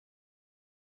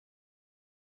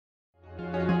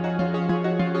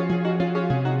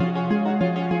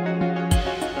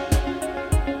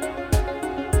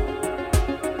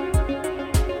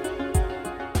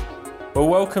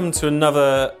welcome to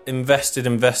another Invested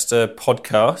Investor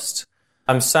podcast.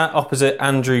 I'm sat opposite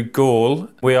Andrew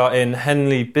Gaule. We are in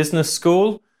Henley Business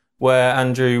School, where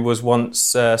Andrew was once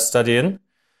studying.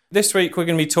 This week we're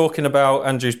going to be talking about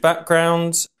Andrew's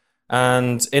background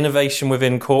and innovation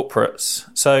within corporates.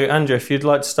 So Andrew, if you'd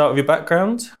like to start with your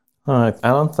background. Hi,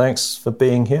 Alan. Thanks for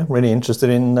being here. Really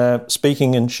interested in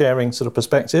speaking and sharing sort of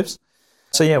perspectives.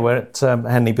 So yeah, we're at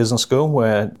Henley Business School,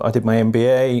 where I did my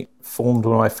MBA, formed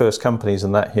one of my first companies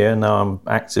in that year. Now I'm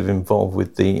active involved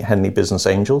with the Henley Business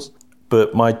Angels.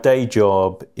 But my day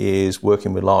job is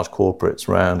working with large corporates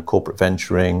around corporate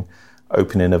venturing,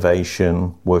 open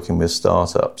innovation, working with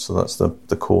startups. So that's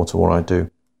the core to what I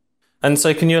do. And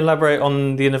so can you elaborate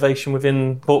on the innovation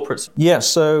within corporates? Yeah,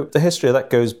 so the history of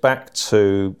that goes back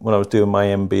to when I was doing my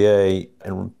MBA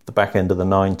in the back end of the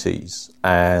 90s,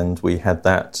 and we had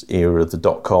that era of the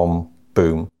dotcom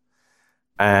boom.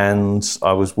 And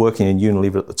I was working in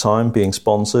Unilever at the time, being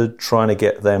sponsored, trying to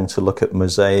get them to look at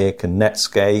Mosaic and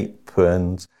Netscape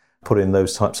and put in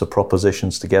those types of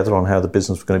propositions together on how the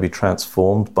business was going to be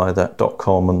transformed by that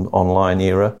dotcom and online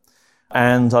era.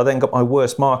 And I then got my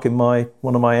worst mark in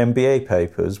one of my MBA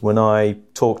papers when I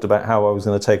talked about how I was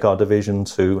going to take our division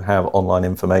to have online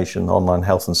information, online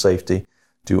health and safety,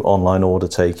 do online order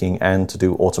taking, and to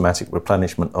do automatic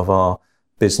replenishment of our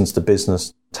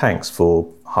business-to-business tanks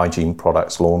for hygiene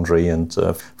products, laundry, and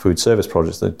food service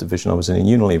projects, the division I was in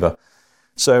Unilever.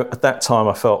 So at that time,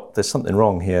 I felt there's something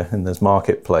wrong here in this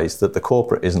marketplace, that the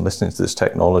corporate isn't listening to this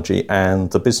technology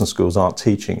and the business schools aren't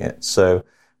teaching it. So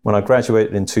when I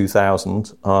graduated in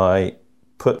 2000, I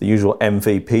put the usual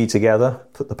MVP together,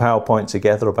 put the PowerPoint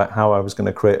together about how I was going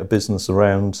to create a business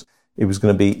around, it was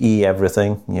going to be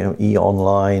e-everything,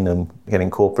 e-online and getting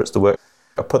corporates to work.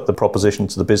 I put the proposition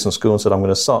to the business school and said, I'm going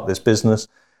to start this business.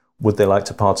 Would they like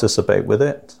to participate with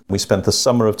it? We spent the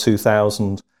summer of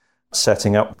 2000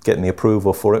 setting up, getting the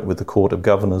approval for it with the Court of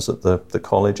Governors at the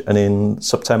college. And in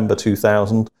September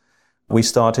 2000, we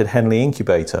started Henley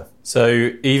Incubator.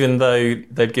 So even though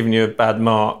they'd given you a bad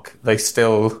mark, they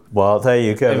still... Well, there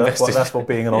you go. That's what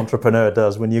being an entrepreneur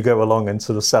does, when you go along and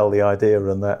sort of sell the idea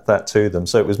and that to them.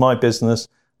 So it was my business.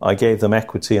 I gave them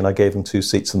equity and I gave them 2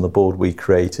 seats on the board we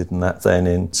created, and that then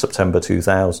in September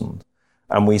 2000.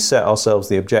 And we set ourselves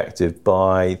the objective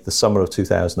by the summer of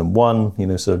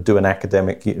 2001, sort of do an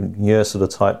academic year sort of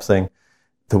type thing,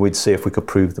 that we'd see if we could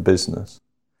prove the business.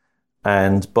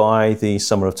 And by the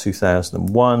summer of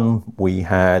 2001, we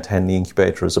had Henley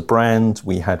Incubator as a brand.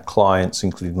 We had clients,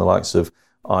 including the likes of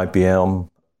IBM,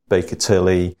 Baker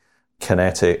Tilly,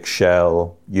 Kinetic,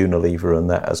 Shell, Unilever, and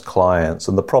that as clients.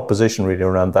 And the proposition really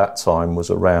around that time was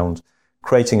around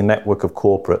creating a network of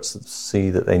corporates that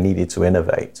see that they needed to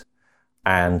innovate,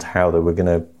 and how they were going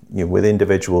to, with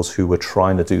individuals who were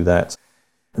trying to do that,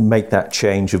 make that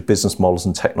change of business models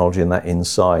and technology and that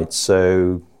inside.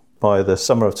 So by the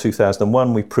summer of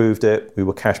 2001, we proved it. We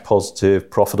were cash positive,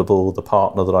 profitable. The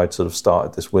partner that I'd sort of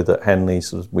started this with at Henley,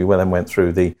 we then went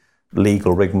through the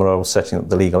legal rigmarole, setting up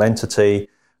the legal entity,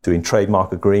 doing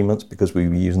trademark agreements because we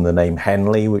were using the name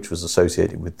Henley, which was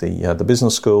associated with the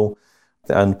business school,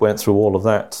 and went through all of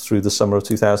that through the summer of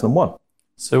 2001.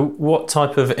 So what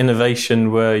type of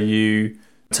innovation were you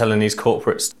telling these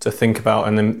corporates to think about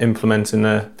and then implement in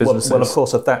their businesses? Well, of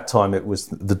course, at that time it was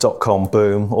the dot-com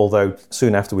boom, although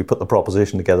soon after we put the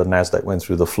proposition together, NASDAQ went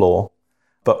through the floor.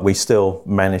 But we still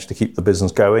managed to keep the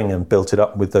business going and built it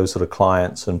up with those sort of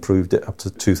clients and proved it up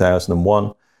to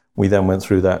 2001. We then went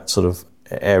through that sort of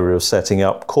area of setting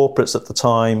up. Corporates at the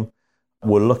time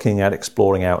were looking at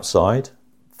exploring outside.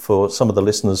 For some of the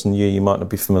listeners and you might not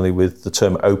be familiar with the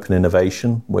term open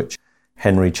innovation, which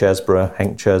Hank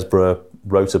Chesbrough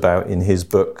wrote about in his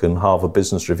book and Harvard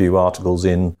Business Review articles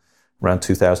in around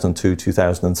 2002,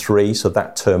 2003. So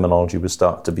that terminology was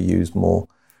starting to be used more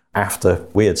after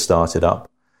we had started up.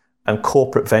 And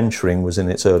corporate venturing was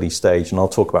in its early stage. And I'll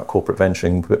talk about corporate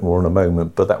venturing a bit more in a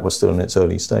moment, but that was still in its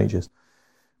early stages.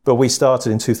 But we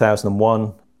started in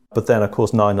 2001, but then, of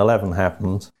course, 9/11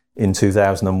 happened in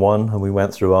 2001, and we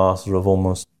went through our sort of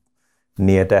almost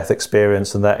near-death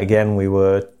experience. And that, again, we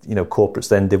were, corporates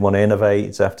then didn't want to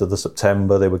innovate. After the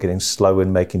September, they were getting slow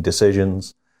in making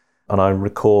decisions. And I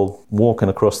recall walking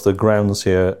across the grounds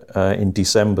here in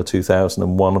December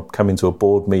 2001, coming to a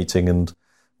board meeting, and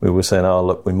we were saying,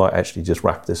 look, we might actually just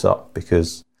wrap this up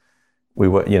because we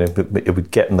were, it would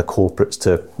getting the corporates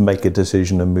to make a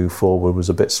decision and move forward was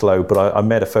a bit slow. But I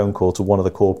made a phone call to one of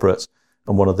the corporates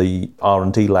and one of the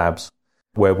R&D labs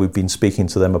where we've been speaking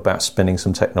to them about spinning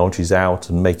some technologies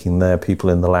out and making their people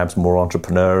in the labs more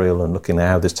entrepreneurial and looking at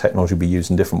how this technology will be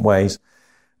used in different ways.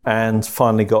 And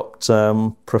finally got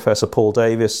Professor Paul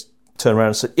Davis turned around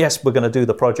and said, yes, we're going to do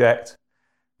the project.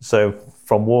 So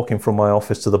from walking from my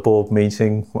office to the board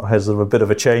meeting, I had a bit of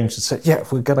a change and said, yeah,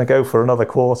 we're going to go for another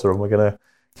quarter and we're going to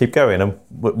keep going. And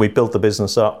we built the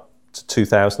business up to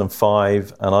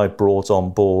 2005, and I brought on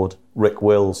board Rick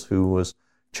Wills, who was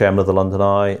chairman of the London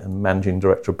Eye and managing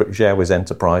director of British Airways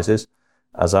Enterprises,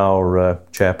 as our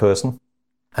chairperson.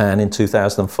 And in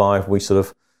 2005, we sort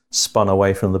of spun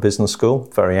away from the business school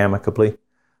very amicably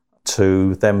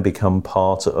to then become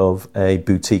part of a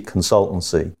boutique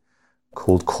consultancy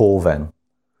called Corven,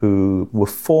 who were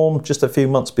formed just a few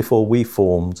months before we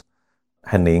formed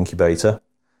Henley Incubator.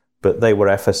 But they were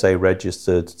FSA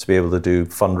registered to be able to do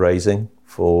fundraising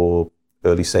for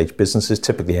early stage businesses,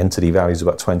 typically entity values of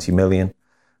about 20 million,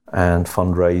 and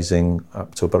fundraising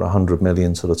up to about 100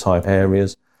 million sort of type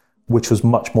areas, which was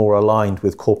much more aligned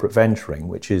with corporate venturing,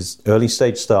 which is early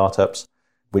stage startups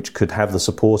which could have the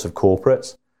support of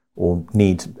corporates or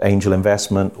need angel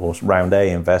investment or round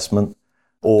A investment,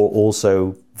 or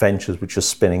also ventures which are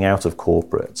spinning out of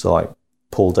corporate. So like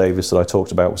Paul Davis that I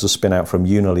talked about was a spin out from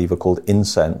Unilever called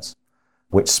Incense,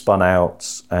 which spun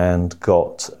out and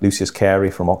got Lucius Carey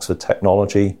from Oxford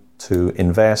Technology to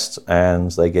invest,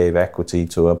 and they gave equity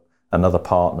to another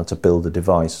partner to build a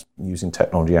device using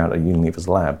technology out of Unilever's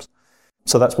labs.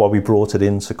 So that's why we brought it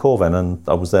into Corven, and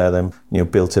I was there then,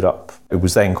 built it up. It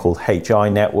was then called HI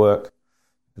Network,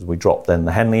 because we dropped then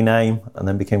the Henley name and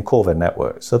then became Corven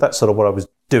Network. So that's sort of what I was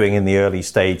doing in the early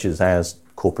stages as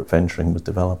corporate venturing was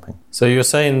developing. So you were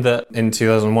saying that in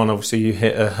 2001, obviously you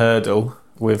hit a hurdle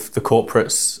with the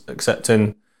corporates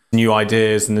accepting new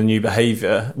ideas and the new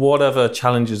behaviour. What other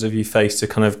challenges have you faced to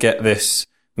kind of get this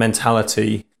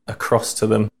mentality across to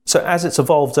them? So as it's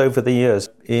evolved over the years,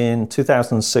 in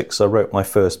 2006 I wrote my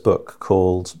first book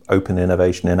called Open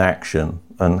Innovation in Action,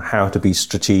 and how to be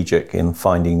strategic in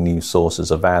finding new sources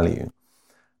of value.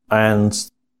 And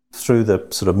through the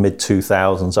sort of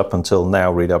mid-2000s up until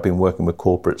now, really, I've been working with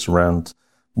corporates around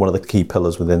one of the key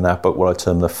pillars within that book, what I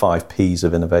term the 5 Ps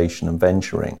of innovation and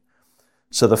venturing.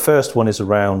 So the first one is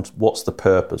around what's the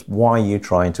purpose? Why are you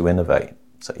trying to innovate?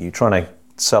 So are you trying to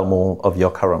sell more of your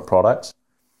current products?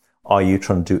 Are you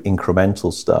trying to do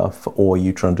incremental stuff? Or are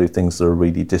you trying to do things that are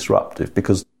really disruptive?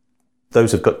 Because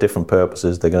those have got different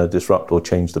purposes. They're going to disrupt or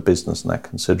change the business and that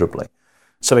considerably.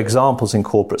 So examples in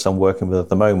corporates I'm working with at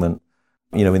the moment,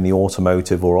 in the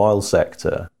automotive or oil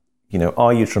sector,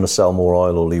 are you trying to sell more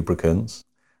oil or lubricants?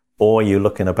 Or are you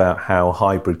looking about how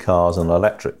hybrid cars and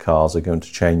electric cars are going to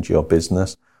change your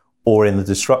business? Or in the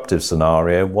disruptive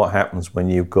scenario, what happens when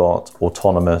you've got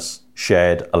autonomous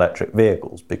shared electric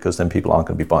vehicles? Because then people aren't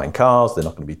going to be buying cars, they're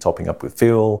not going to be topping up with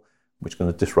fuel, which is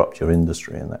going to disrupt your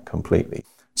industry and that completely.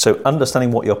 So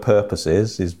understanding what your purpose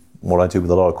is what I do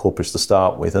with a lot of corporates to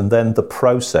start with, and then the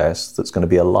process that's going to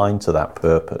be aligned to that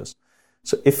purpose.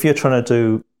 So if you're trying to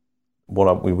do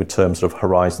what we would term sort of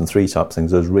Horizon 3 type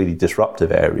things, those really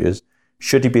disruptive areas,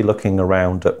 should you be looking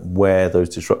around at where those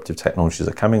disruptive technologies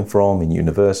are coming from in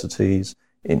universities,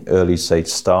 in early stage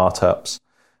startups,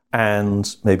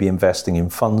 and maybe investing in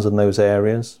funds in those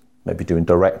areas, maybe doing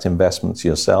direct investments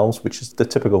yourselves, which is the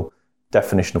typical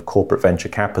definition of corporate venture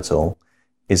capital,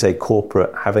 is a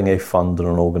corporate having a fund and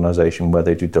an organization where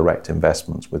they do direct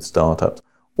investments with startups.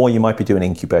 Or you might be doing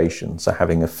incubation, so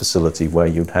having a facility where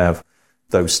you'd have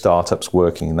those startups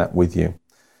working in that with you.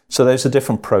 So those are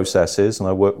different processes, and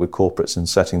I work with corporates in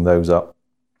setting those up.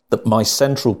 But my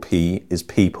central P is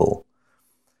people.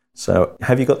 So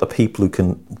have you got the people who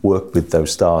can work with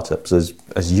those startups?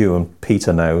 As you and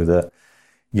Peter know,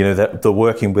 that the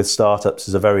working with startups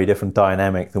is a very different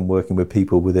dynamic than working with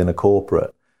people within a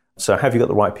corporate. So have you got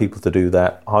the right people to do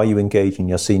that? Are you engaging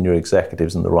your senior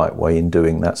executives in the right way in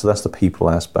doing that? So that's the people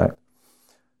aspect.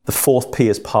 The 4th P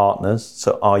is partners.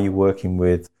 So are you working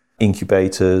with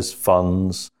incubators,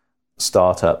 funds,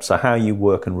 startups? So how you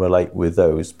work and relate with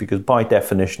those, because by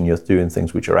definition, you're doing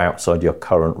things which are outside your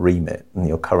current remit and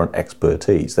your current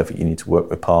expertise. Therefore, you need to work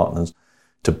with partners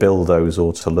to build those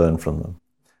or to learn from them.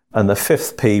 And the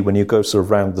 5th P, when you go sort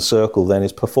of round the circle, then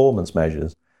is performance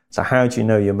measures. So how do you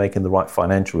know you're making the right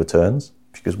financial returns?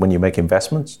 Because when you make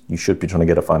investments, you should be trying to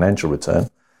get a financial return,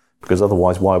 because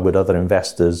otherwise, why would other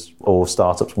investors or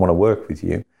startups want to work with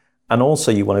you? And also,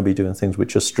 you want to be doing things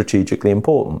which are strategically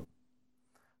important.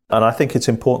 And I think it's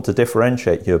important to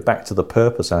differentiate here back to the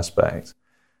purpose aspect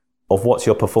of what's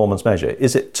your performance measure.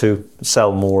 Is it to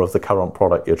sell more of the current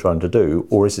product you're trying to do,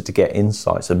 or is it to get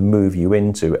insights and move you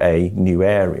into a new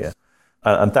area?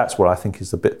 And that's what I think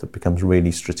is the bit that becomes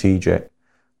really strategic.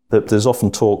 There's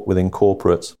often talk within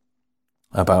corporates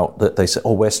about that they say,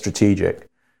 we're strategic,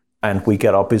 and we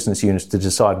get our business units to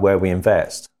decide where we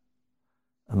invest.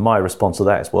 And my response to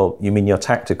that is, well, you mean you're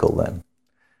tactical then?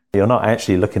 You're not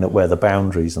actually looking at where the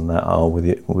boundaries and that are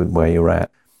with where you're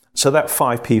at. So that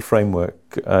 5P framework,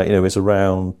 is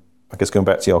around, I guess, going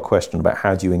back to your question about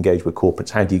how do you engage with corporates,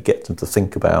 how do you get them to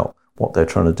think about what they're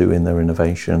trying to do in their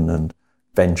innovation and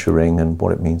venturing and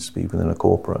what it means to be within a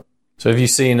corporate. So have you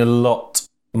seen a lot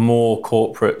more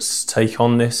corporates take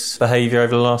on this behaviour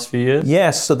over the last few years?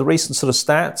 Yes, so the recent sort of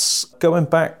stats, going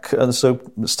back, so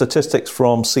statistics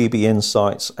from CB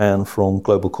Insights and from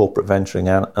Global Corporate Venturing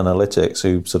Analytics,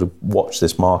 who sort of watch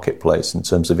this marketplace in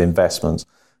terms of investments,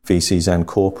 VCs and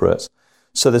corporates.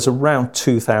 So there's around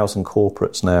 2,000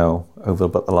 corporates now over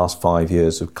about the last 5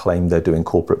 years who've claimed they're doing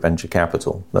corporate venture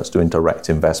capital. That's doing direct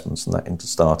investments and that into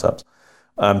startups.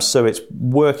 So it's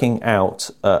working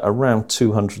out around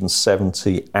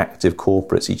 270 active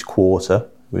corporates each quarter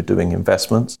who are doing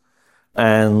investments.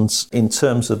 And in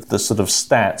terms of the sort of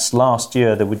stats, last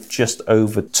year there were just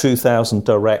over 2,000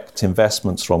 direct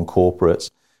investments from corporates,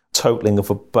 totaling of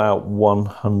about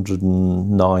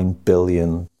 $109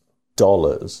 billion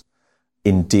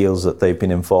in deals that they've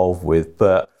been involved with.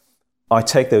 But I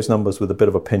take those numbers with a bit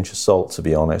of a pinch of salt, to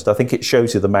be honest. I think it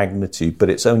shows you the magnitude, but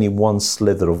it's only one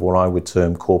slither of what I would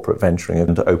term corporate venturing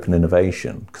into open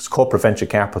innovation. Because corporate venture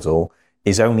capital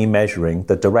is only measuring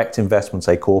the direct investments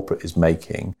a corporate is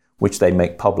making, which they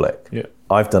make public. Yeah.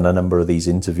 I've done a number of these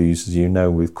interviews, as you know,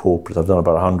 with corporates. I've done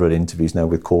about 100 interviews now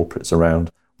with corporates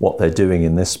around what they're doing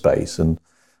in this space. And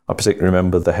I particularly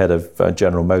remember the head of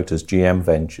General Motors, GM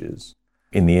Ventures.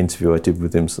 In the interview I did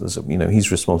with him, so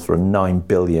he's responsible for a $9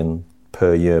 billion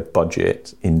per year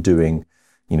budget in doing,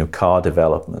 car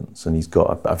developments, and he's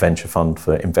got a venture fund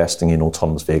for investing in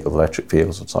autonomous vehicles, electric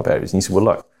vehicles, and type areas. And he said,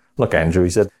 "Well, look, Andrew," he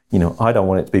said, "I don't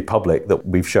want it to be public that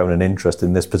we've shown an interest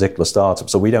in this particular startup,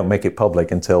 so we don't make it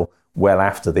public until well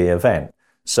after the event."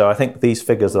 So I think these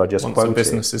figures that I just quoted, once the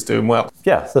business is doing well,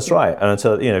 yeah, that's right. And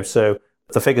until so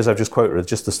the figures I've just quoted are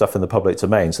just the stuff in the public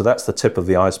domain. So that's the tip of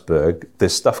the iceberg.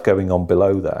 There's stuff going on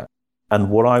below that. And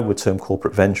what I would term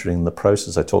corporate venturing, the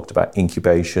process I talked about,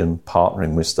 incubation,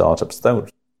 partnering with startups, those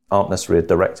aren't necessarily a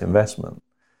direct investment.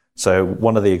 So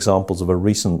one of the examples of a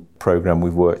recent program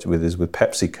we've worked with is with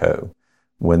PepsiCo,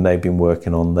 when they've been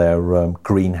working on their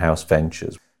greenhouse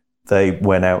ventures. They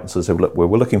went out and said, look,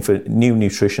 we're looking for new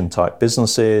nutrition type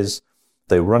businesses.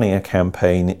 They were running a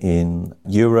campaign in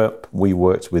Europe. We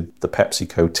worked with the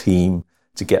PepsiCo team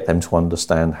to get them to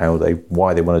understand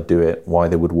why they want to do it, why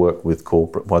they would work with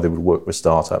corporate, why they would work with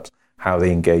startups, how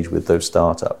they engage with those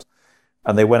startups.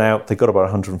 And they went out, they got about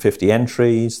 150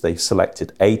 entries, they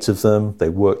selected 8 of them, they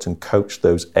worked and coached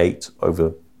those 8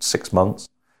 over 6 months.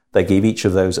 They gave each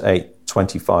of those 8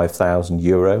 25,000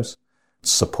 euros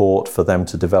support for them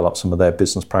to develop some of their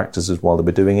business practices while they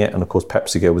were doing it. And of course,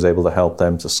 PepsiCo was able to help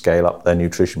them to scale up their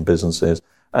nutrition businesses.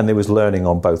 And there was learning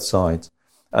on both sides.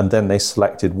 And then they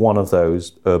selected one of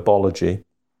those, Herbology,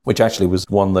 which actually was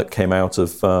one that came out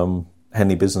of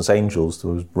Henley Business Angels. That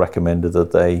was recommended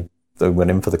that they went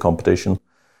in for the competition.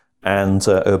 And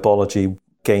Herbology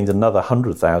gained another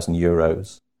 100,000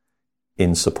 euros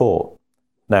in support.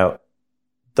 Now,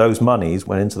 those monies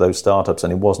went into those startups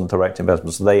and it wasn't direct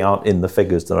investments. So they aren't in the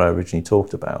figures that I originally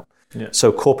talked about. Yeah.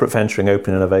 So corporate venturing,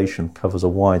 open innovation covers a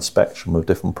wide spectrum of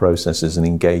different processes and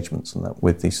engagements and that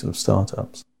with these sort of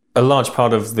startups. A large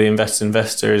part of the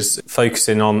investor is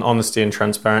focusing on honesty and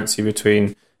transparency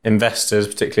between investors,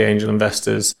 particularly angel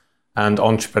investors, and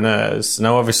entrepreneurs.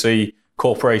 Now, obviously,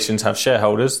 corporations have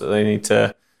shareholders that they need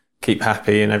to keep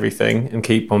happy and everything and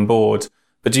keep on board.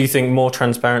 But do you think more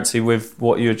transparency with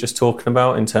what you were just talking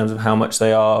about in terms of how much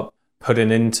they are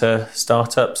putting into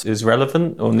startups is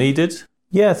relevant or needed?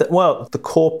 Yeah, the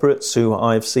corporates who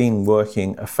I've seen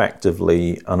working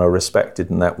effectively and are respected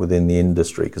in that within the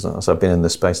industry, because I've been in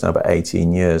this space now about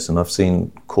 18 years, and I've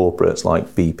seen corporates like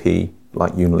BP,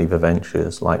 like Unilever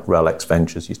Ventures, like Relics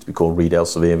Ventures, used to be called Reed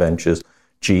Elsevier Ventures,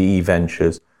 GE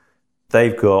Ventures.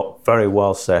 They've got very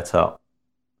well set up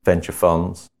venture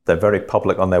funds. They're very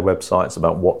public on their websites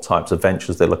about what types of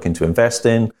ventures they're looking to invest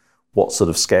in, what sort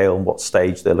of scale and what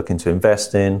stage they're looking to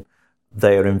invest in.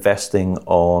 They are investing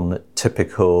on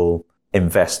typical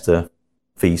investor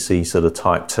VC sort of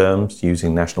type terms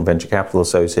using National Venture Capital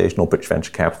Association or British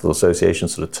Venture Capital Association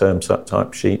sort of term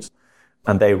type sheets.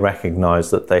 And they recognize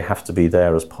that they have to be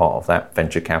there as part of that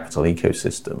venture capital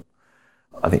ecosystem.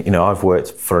 I think, I've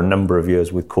worked for a number of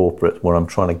years with corporates where I'm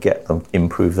trying to get them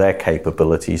improve their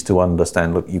capabilities to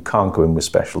understand, look, you can't go in with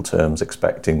special terms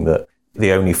expecting that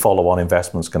the only follow-on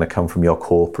investment is going to come from your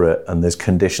corporate and there's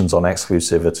conditions on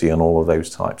exclusivity and all of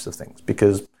those types of things.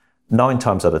 Because 9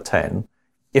 times out of 10,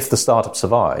 if the startup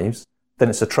survives, then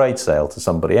it's a trade sale to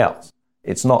somebody else.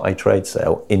 It's not a trade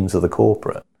sale into the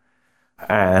corporate.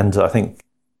 And I think,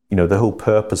 the whole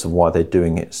purpose of why they're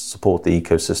doing it is to support the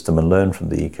ecosystem and learn from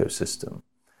the ecosystem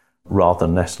rather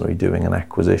than necessarily doing an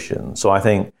acquisition. So I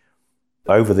think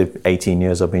over the 18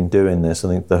 years I've been doing this, I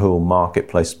think the whole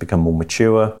marketplace has become more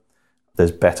mature.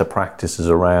 There's better practices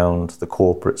around. The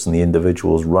corporates and the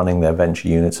individuals running their venture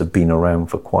units have been around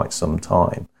for quite some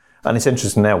time. And it's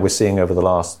interesting now, we're seeing over the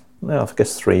last, I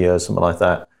guess 3 years, something like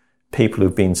that, people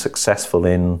who've been successful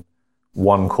in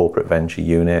one corporate venture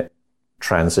unit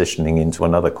transitioning into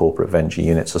another corporate venture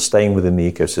unit. So staying within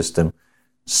the ecosystem,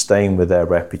 staying with their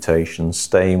reputation,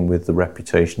 staying with the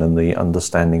reputation and the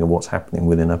understanding of what's happening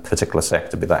within a particular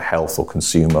sector, be that health or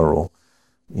consumer or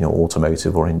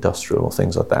automotive or industrial or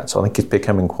things like that. So I think it's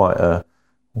becoming quite a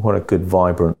good,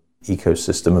 vibrant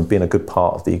ecosystem and being a good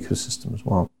part of the ecosystem as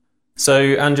well. So,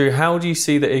 Andrew, how do you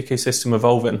see the ecosystem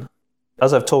evolving?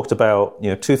 As I've talked about,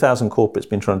 2,000 corporates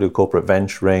been trying to do corporate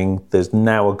venturing. There's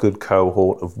now a good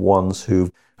cohort of ones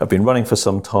who have been running for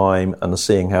some time and are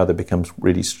seeing how they become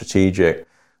really strategic.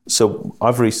 So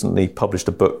I've recently published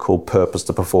a book called Purpose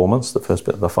to Performance, the first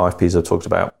bit of the 5 Ps I talked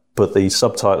about. But the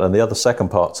subtitle and the other second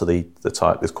part to the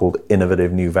title is called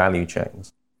Innovative New Value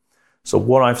Chains. So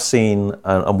what I've seen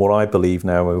and what I believe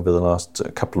now over the last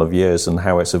couple of years and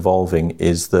how it's evolving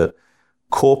is that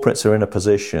corporates are in a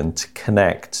position to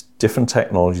connect different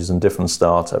technologies and different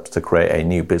startups to create a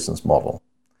new business model.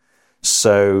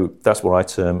 So that's what I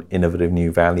term innovative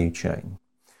new value chain.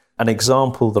 An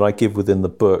example that I give within the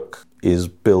book is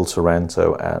Bill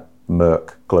Taranto at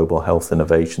Merck Global Health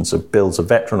Innovation. So Bill's a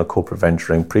veteran of corporate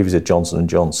venturing, previously at Johnson &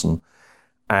 Johnson,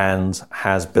 and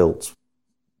has built,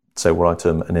 what I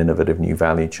term an innovative new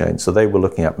value chain. So they were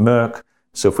looking at Merck.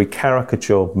 So if we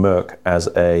caricature Merck as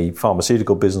a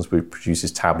pharmaceutical business which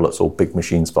produces tablets or big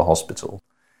machines for hospital,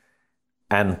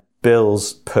 and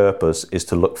Bill's purpose is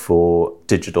to look for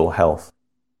digital health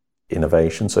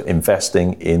innovation, so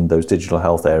investing in those digital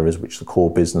health areas which the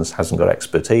core business hasn't got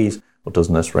expertise or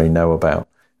doesn't necessarily know about.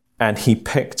 And he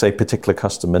picked a particular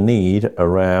customer need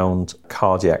around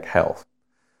cardiac health.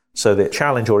 So the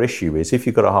challenge or issue is if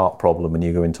you've got a heart problem and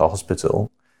you go into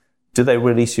hospital, do they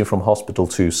release you from hospital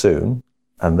too soon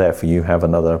and therefore you have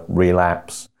another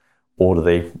relapse? Or do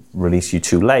they release you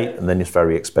too late and then it's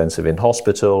very expensive in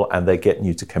hospital and they're getting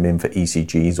you to come in for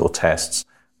ECGs or tests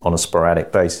on a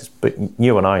sporadic basis? But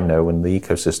you and I know, and the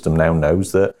ecosystem now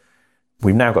knows, that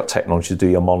we've now got technology to do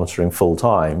your monitoring full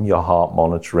time, your heart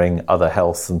monitoring, other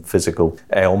health and physical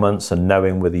ailments, and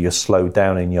knowing whether you're slowed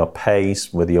down in your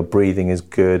pace, whether your breathing is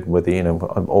good, whether,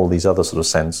 all these other sort of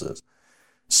sensors.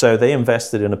 So they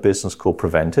invested in a business called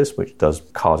Preventis, which does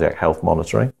cardiac health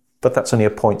monitoring, but that's only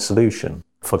a point solution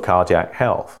for cardiac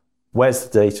health. Where's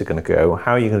the data going to go?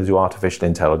 How are you going to do artificial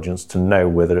intelligence to know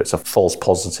whether it's a false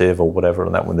positive or whatever,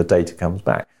 and that when the data comes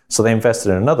back? So they invested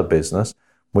in another business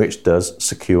which does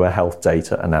secure health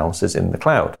data analysis in the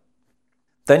cloud.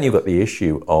 Then you've got the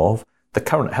issue of the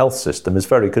current health system is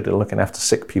very good at looking after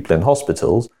sick people in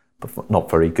hospitals, but not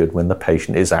very good when the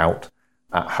patient is out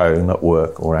at home, at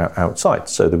work, or outside.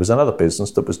 So there was another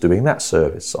business that was doing that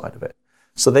service side of it.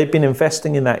 So they've been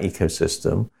investing in that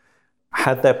ecosystem,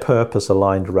 had their purpose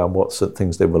aligned around what sort of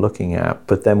things they were looking at,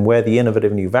 but then where the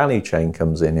innovative new value chain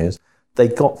comes in is they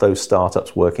got those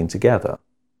startups working together.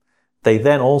 They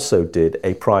then also did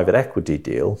a private equity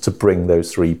deal to bring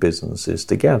those 3 businesses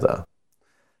together.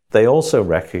 They also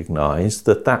recognized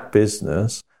that that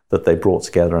business that they brought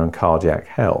together on cardiac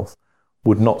health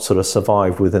would not sort of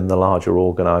survive within the larger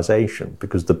organization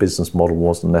because the business model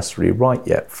wasn't necessarily right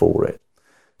yet for it.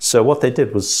 So what they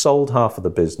did was sold half of the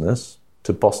business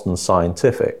to Boston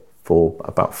Scientific for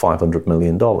about $500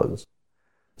 million.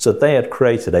 So they had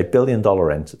created a $1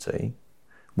 billion entity,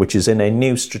 which is in a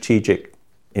new strategic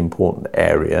important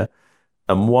area.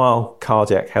 And while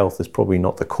cardiac health is probably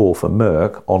not the core for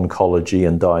Merck, oncology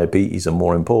and diabetes are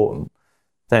more important,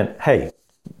 then, hey,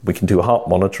 we can do heart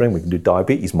monitoring, we can do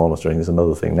diabetes monitoring, there's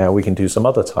another thing. Now we can do some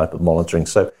other type of monitoring.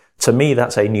 So to me,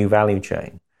 that's a new value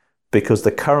chain because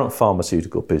the current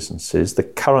pharmaceutical businesses, the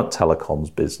current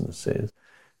telecoms businesses,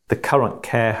 the current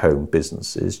care home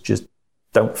businesses just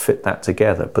don't fit that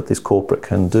together, but this corporate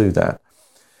can do that.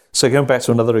 So going back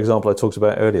to another example I talked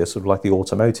about earlier, sort of like the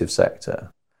automotive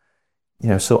sector,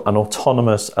 so an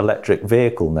autonomous electric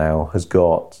vehicle now has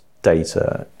got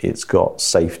data, it's got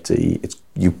safety,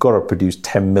 you've got to produce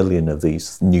 10 million of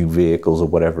these new vehicles or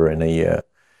whatever in a year.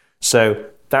 So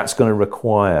that's going to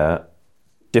require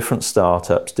different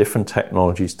startups, different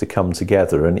technologies to come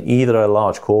together, and either a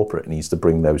large corporate needs to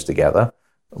bring those together,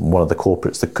 one of the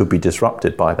corporates that could be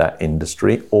disrupted by that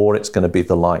industry, or it's going to be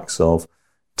the likes of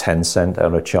Tencent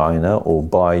out of China or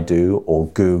Baidu or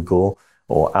Google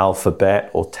or Alphabet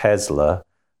or Tesla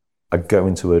are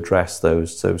going to address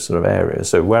those sort of areas.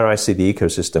 So where I see the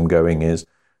ecosystem going is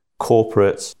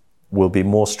corporates will be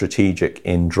more strategic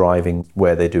in driving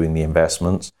where they're doing the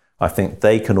investments. I think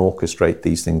they can orchestrate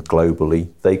these things globally.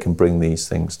 They can bring these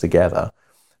things together.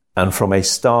 And from a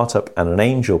startup and an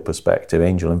angel perspective,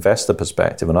 angel investor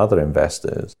perspective and other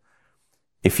investors,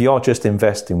 if you're just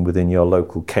investing within your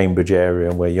local Cambridge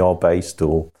area where you're based,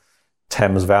 or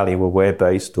Thames Valley where we're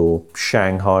based, or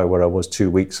Shanghai where I was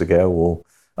 2 weeks ago, or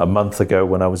a month ago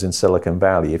when I was in Silicon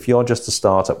Valley, if you're just a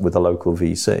startup with a local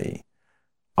VC,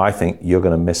 I think you're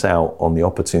going to miss out on the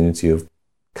opportunity of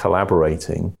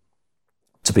collaborating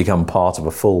to become part of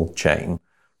a full chain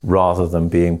rather than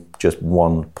being just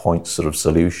one point sort of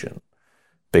solution.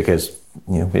 Because,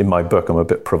 in my book, I'm a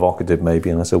bit provocative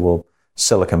maybe, and I say, well,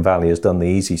 Silicon Valley has done the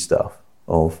easy stuff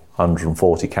of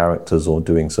 140 characters or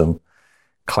doing some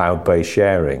cloud-based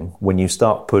sharing. When you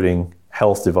start putting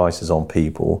health devices on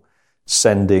people,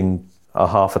 sending a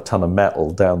half a ton of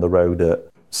metal down the road at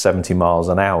 70 miles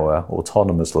an hour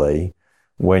autonomously,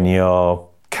 when you're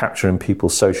capturing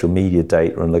people's social media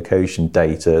data and location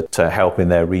data to help in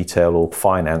their retail or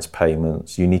finance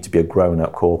payments, you need to be a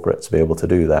grown-up corporate to be able to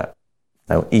do that.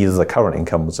 Now, either the current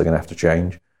incumbents are going to have to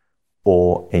change,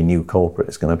 or a new corporate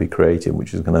is going to be created,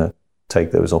 which is going to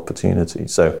take those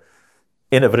opportunities. So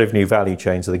innovative new value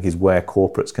chains, I think, is where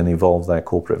corporates can evolve their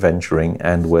corporate venturing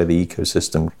and where the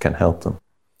ecosystem can help them.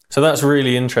 So that's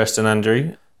really interesting,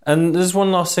 Andrew. And there's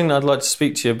one last thing that I'd like to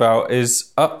speak to you about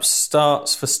is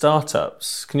upstarts for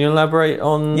startups. Can you elaborate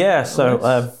on? Yeah, so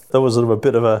there was sort of a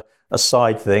bit of a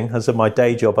side thing. As in my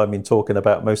day job, I've been talking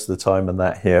about most of the time and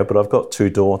that here, but I've got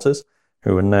 2 daughters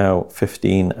who are now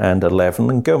 15 and 11.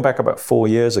 And going back about 4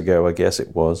 years ago, I guess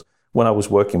it was, when I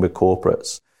was working with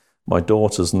corporates, my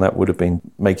daughters, and that would have been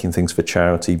making things for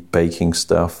charity, baking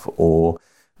stuff, or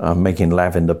making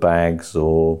lavender bags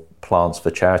or plants for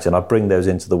charity. And I'd bring those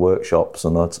into the workshops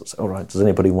and I'd say, all right, does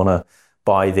anybody want to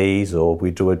buy these? Or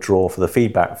we do a draw for the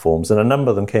feedback forms. And a number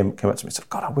of them came up to me and said,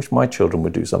 God, I wish my children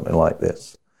would do something like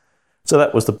this. So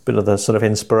that was the bit of the sort of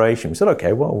inspiration. We said,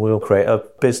 okay, well, we'll create a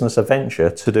business, a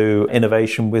venture to do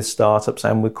innovation with startups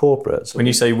and with corporates. When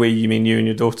you say we, you mean you and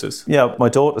your daughters? Yeah, my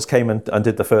daughters came and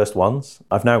did the first ones.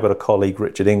 I've now got a colleague,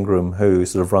 Richard Ingram, who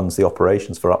sort of runs the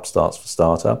operations for upstarts for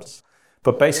startups.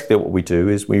 But basically what we do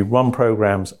is we run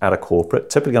programs at a corporate,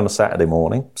 typically on a Saturday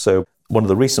morning. So one of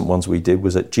the recent ones we did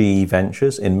was at GE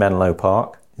Ventures in Menlo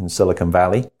Park in Silicon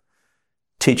Valley,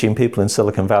 teaching people in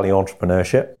Silicon Valley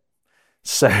entrepreneurship.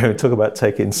 So talk about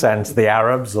taking sand to the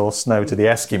Arabs or snow to the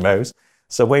Eskimos.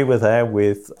 So we were there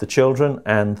with the children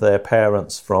and their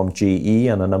parents from GE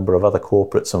and a number of other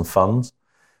corporates and funds.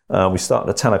 We started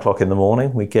at 10 o'clock in the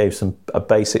morning. We gave a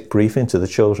basic briefing to the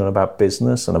children about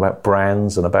business and about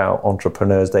brands and about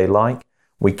entrepreneurs they like.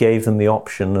 We gave them the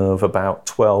option of about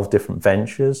 12 different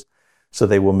ventures. So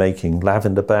they were making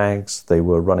lavender bags, they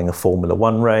were running a Formula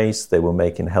One race, they were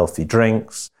making healthy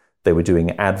drinks, they were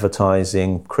doing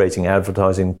advertising, creating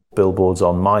advertising billboards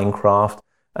on Minecraft,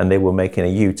 and they were making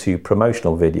a YouTube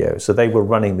promotional video. So they were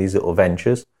running these little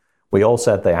ventures. We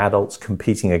also had the adults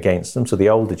competing against them. So the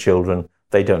older children,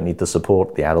 they don't need the support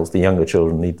of the adults. The younger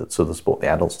children need the sort of support the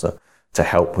adults to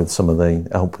help with some of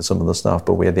the stuff.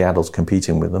 But we had the adults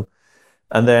competing with them.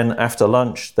 And then after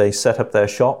lunch, they set up their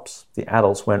shops. The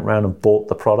adults went around and bought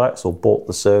the products or bought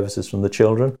the services from the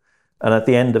children. And at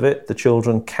the end of it, the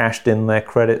children cashed in their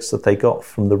credits that they got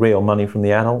from the real money from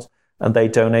the adults, and they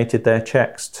donated their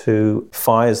checks to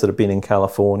fires that have been in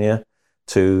California,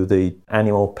 to the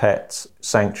animal pet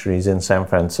sanctuaries in San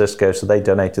Francisco. So they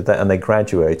donated that and they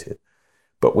graduated.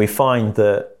 But we find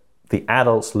that the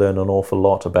adults learn an awful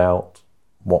lot about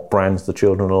what brands the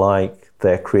children like,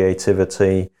 their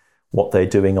creativity, what they're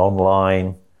doing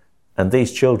online. And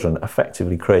these children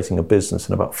effectively creating a business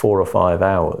in about 4 or 5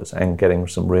 hours and getting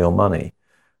some real money.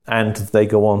 And they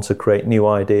go on to create new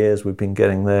ideas. We've been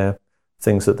getting their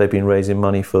things that they've been raising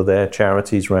money for their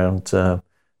charities around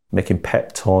making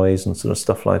pet toys and sort of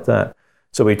stuff like that.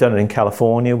 So we've done it in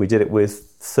California. We did it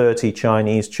with 30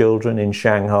 Chinese children in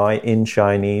Shanghai in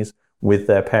Chinese with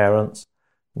their parents.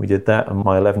 We did that, and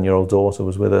my 11-year-old daughter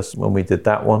was with us when we did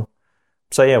that one.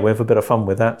 So yeah, we have a bit of fun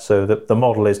with that. So the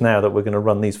model is now that we're going to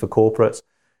run these for corporates,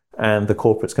 and the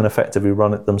corporates can effectively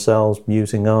run it themselves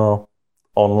using our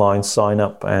online sign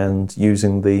up and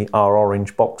using our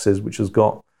orange boxes, which has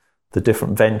got the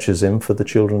different ventures in for the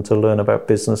children to learn about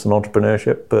business and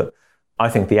entrepreneurship. But I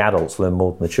think the adults learn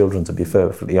more than the children, to be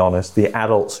perfectly honest. The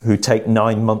adults who take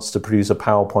 9 months to produce a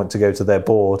PowerPoint to go to their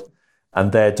board,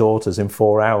 and their daughters in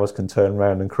 4 hours can turn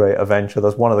around and create a venture.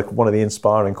 That's one of the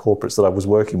inspiring corporates that I was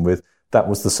working with that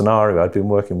was the scenario. I'd been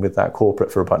working with that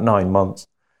corporate for about 9 months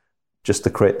just to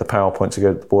create the PowerPoint to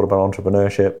go to the board about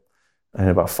entrepreneurship. And in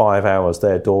about 5 hours,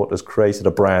 their daughters created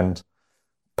a brand,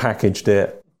 packaged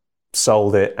it,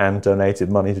 sold it, and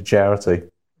donated money to charity.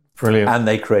 Brilliant. And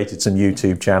they created some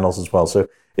YouTube channels as well. So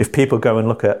if people go and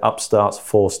look at Upstart's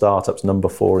 4 startups, number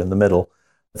 4 in the middle,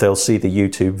 they'll see the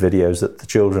YouTube videos that the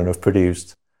children have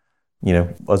produced. You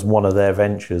know, as one of their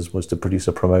ventures was to produce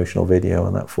a promotional video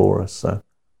on that for us. So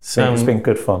it's been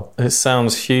good fun. It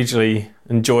sounds hugely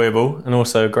enjoyable and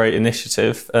also a great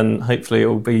initiative. And hopefully it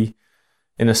will be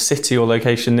in a city or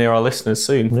location near our listeners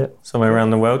soon, somewhere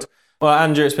around the world. Well,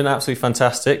 Andrew, it's been absolutely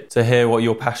fantastic to hear what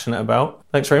you're passionate about.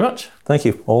 Thanks very much. Thank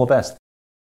you. All the best.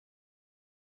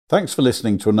 Thanks for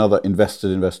listening to another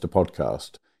Invested Investor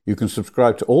podcast. You can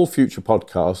subscribe to all future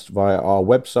podcasts via our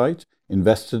website,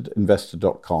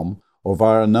 investedinvestor.com, or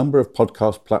via a number of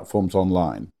podcast platforms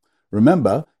online.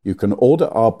 Remember, you can order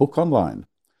our book online.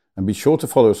 And be sure to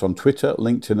follow us on Twitter,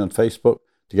 LinkedIn, and Facebook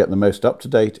to get the most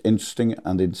up-to-date, interesting,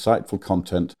 and insightful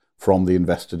content from the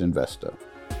Invested Investor.